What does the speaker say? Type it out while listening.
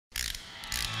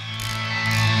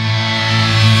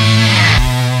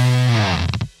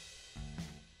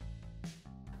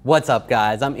What's up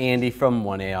guys, I'm Andy from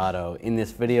 1A Auto. In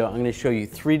this video, I'm going to show you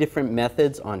 3 different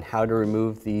methods on how to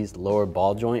remove these lower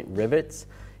ball joint rivets.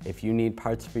 If you need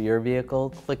parts for your vehicle,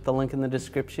 click the link in the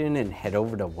description and head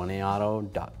over to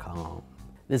 1aauto.com.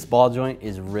 This ball joint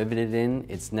is riveted in,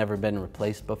 it's never been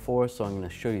replaced before, so I'm going to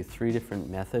show you 3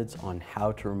 different methods on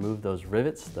how to remove those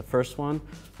rivets. The first one,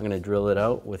 I'm going to drill it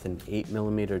out with an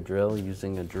 8mm drill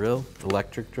using a drill,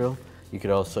 electric drill. You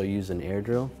could also use an air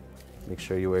drill. Make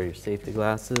sure you wear your safety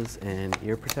glasses and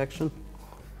ear protection.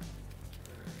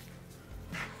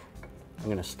 I'm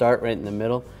going to start right in the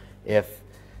middle. If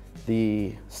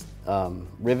the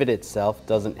rivet itself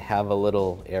doesn't have a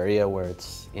little area where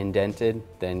it's indented,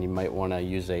 then you might want to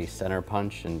use a center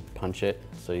punch and punch it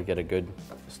so you get a good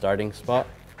starting spot.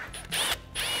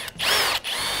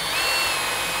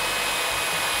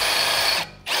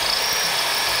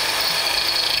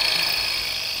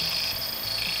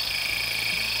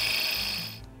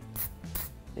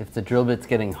 If the drill bit's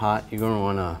getting hot, you're going to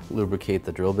want to lubricate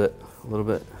the drill bit a little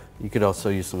bit. You could also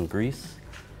use some grease.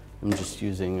 I'm just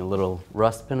using a little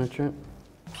rust penetrant.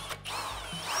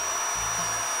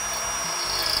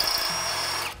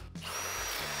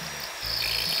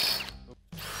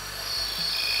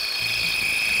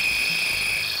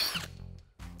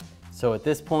 So at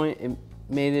this point, it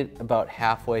made it about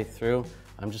halfway through.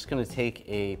 I'm just going to take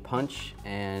a punch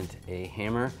and a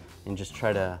hammer and just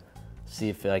try to see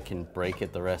if I can break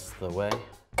it the rest of the way.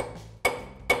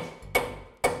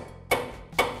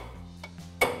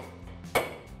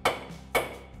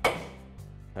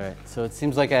 All right, so it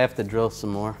seems like I have to drill some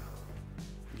more.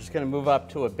 I'm just gonna move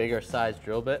up to a bigger size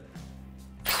drill bit.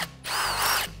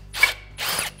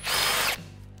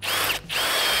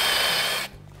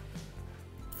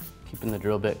 Keeping the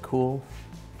drill bit cool.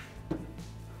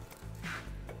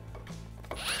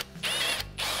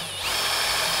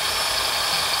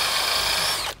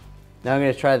 Now I'm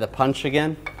going to try the punch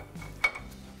again.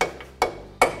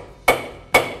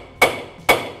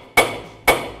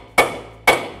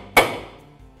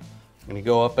 I'm going to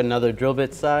go up another drill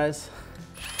bit size.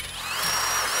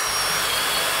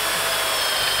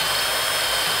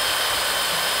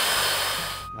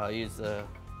 I'll use the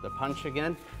punch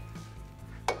again.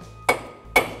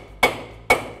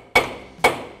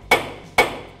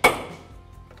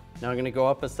 Now I'm going to go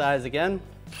up a size again.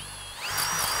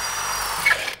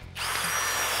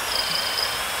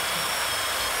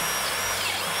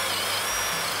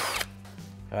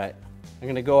 All right, I'm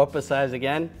gonna go up a size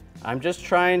again. I'm just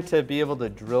trying to be able to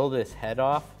drill this head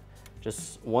off.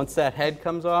 Just once that head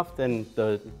comes off, then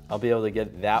I'll be able to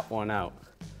get that one out.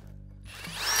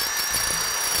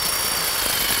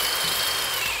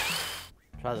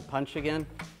 Try the punch again.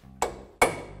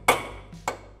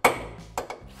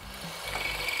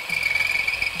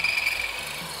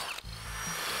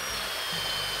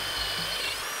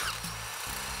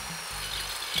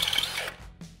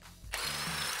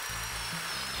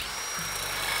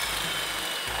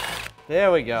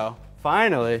 There we go,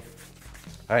 finally.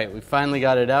 All right, we finally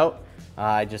got it out.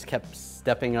 I just kept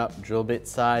stepping up drill bit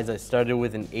size. I started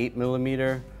with an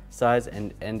 8mm size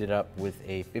and ended up with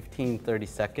a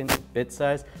 15/32 bit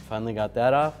size. Finally got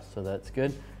that off, so that's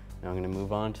good. Now I'm gonna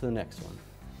move on to the next one.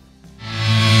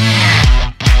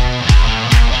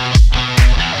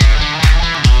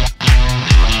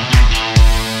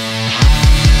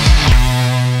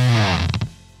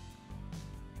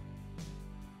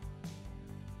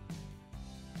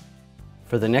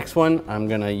 For the next one, I'm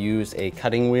gonna use a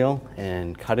cutting wheel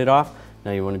and cut it off.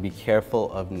 Now you wanna be careful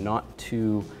of not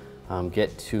to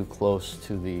get too close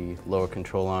to the lower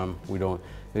control arm.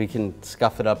 We can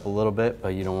scuff it up a little bit, but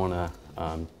you don't wanna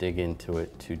dig into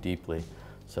it too deeply.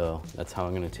 So that's how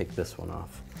I'm gonna take this one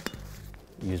off.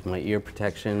 Use my ear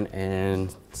protection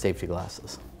and safety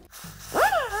glasses.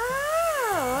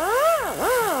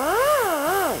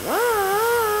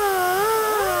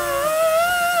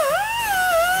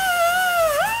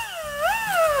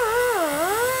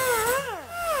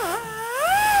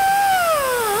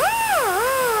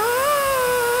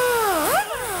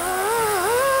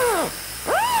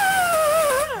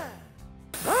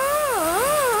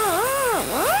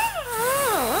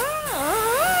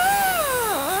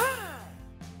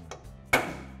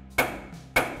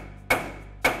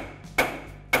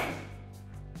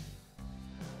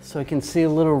 So I can see a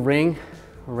little ring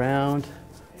around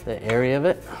the area of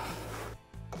it.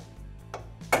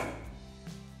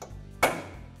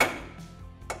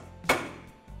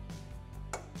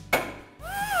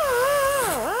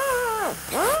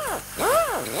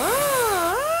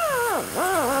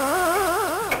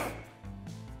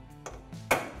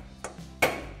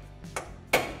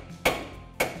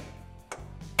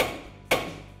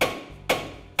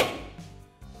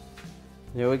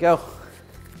 There we go.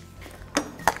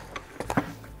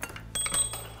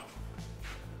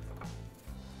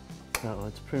 So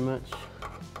it's pretty much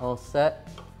all set.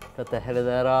 Got the head of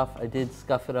that off. I did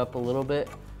scuff it up a little bit,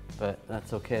 but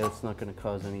that's okay. That's not going to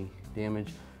cause any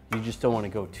damage. You just don't want to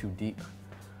go too deep.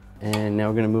 And now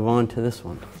we're going to move on to this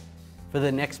one. For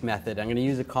the next method, I'm going to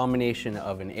use a combination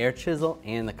of an air chisel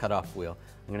and the cutoff wheel.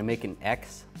 I'm going to make an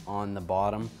X on the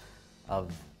bottom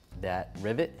of that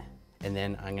rivet, and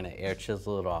then I'm going to air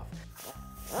chisel it off.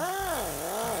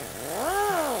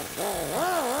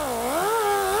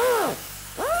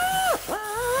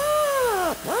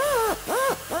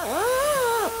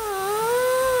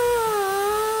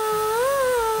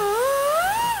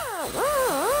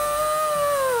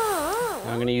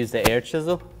 I'm going to use the air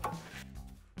chisel.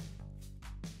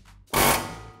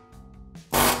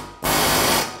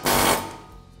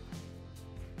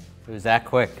 It was that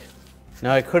quick.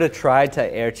 Now I could have tried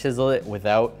to air chisel it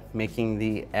without making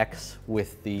the X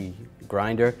with the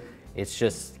grinder. It's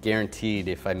just guaranteed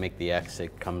if I make the X,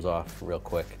 it comes off real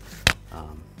quick.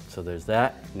 So there's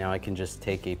that. Now I can just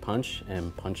take a punch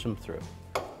and punch them through.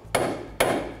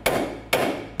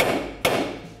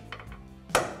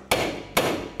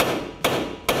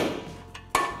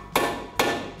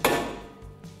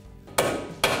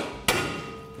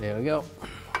 There we go.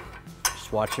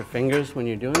 Just watch your fingers when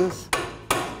you're doing this.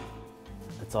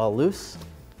 It's all loose.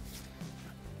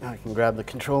 Now I can grab the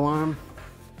control arm.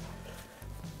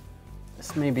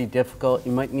 This may be difficult.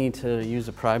 You might need to use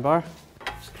a pry bar.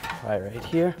 Just pry right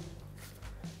here.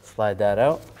 Slide that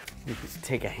out. You can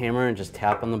take a hammer and just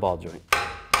tap on the ball joint.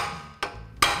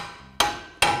 Pry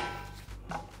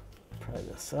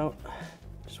this out.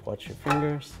 Just watch your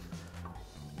fingers.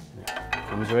 And it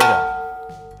comes right out.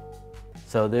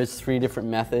 So there's 3 different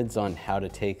methods on how to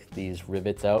take these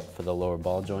rivets out for the lower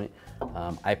ball joint.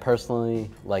 I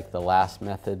personally like the last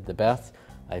method the best.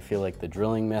 I feel like the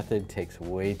drilling method takes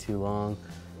way too long.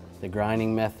 The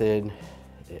grinding method,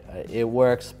 it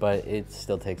works, but it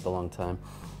still takes a long time.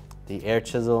 The air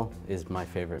chisel is my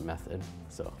favorite method.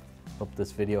 So hope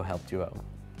this video helped you out.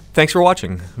 Thanks for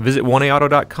watching. Visit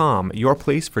 1aauto.com, your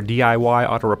place for DIY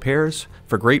auto repairs,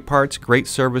 for great parts, great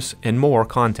service, and more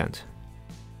content.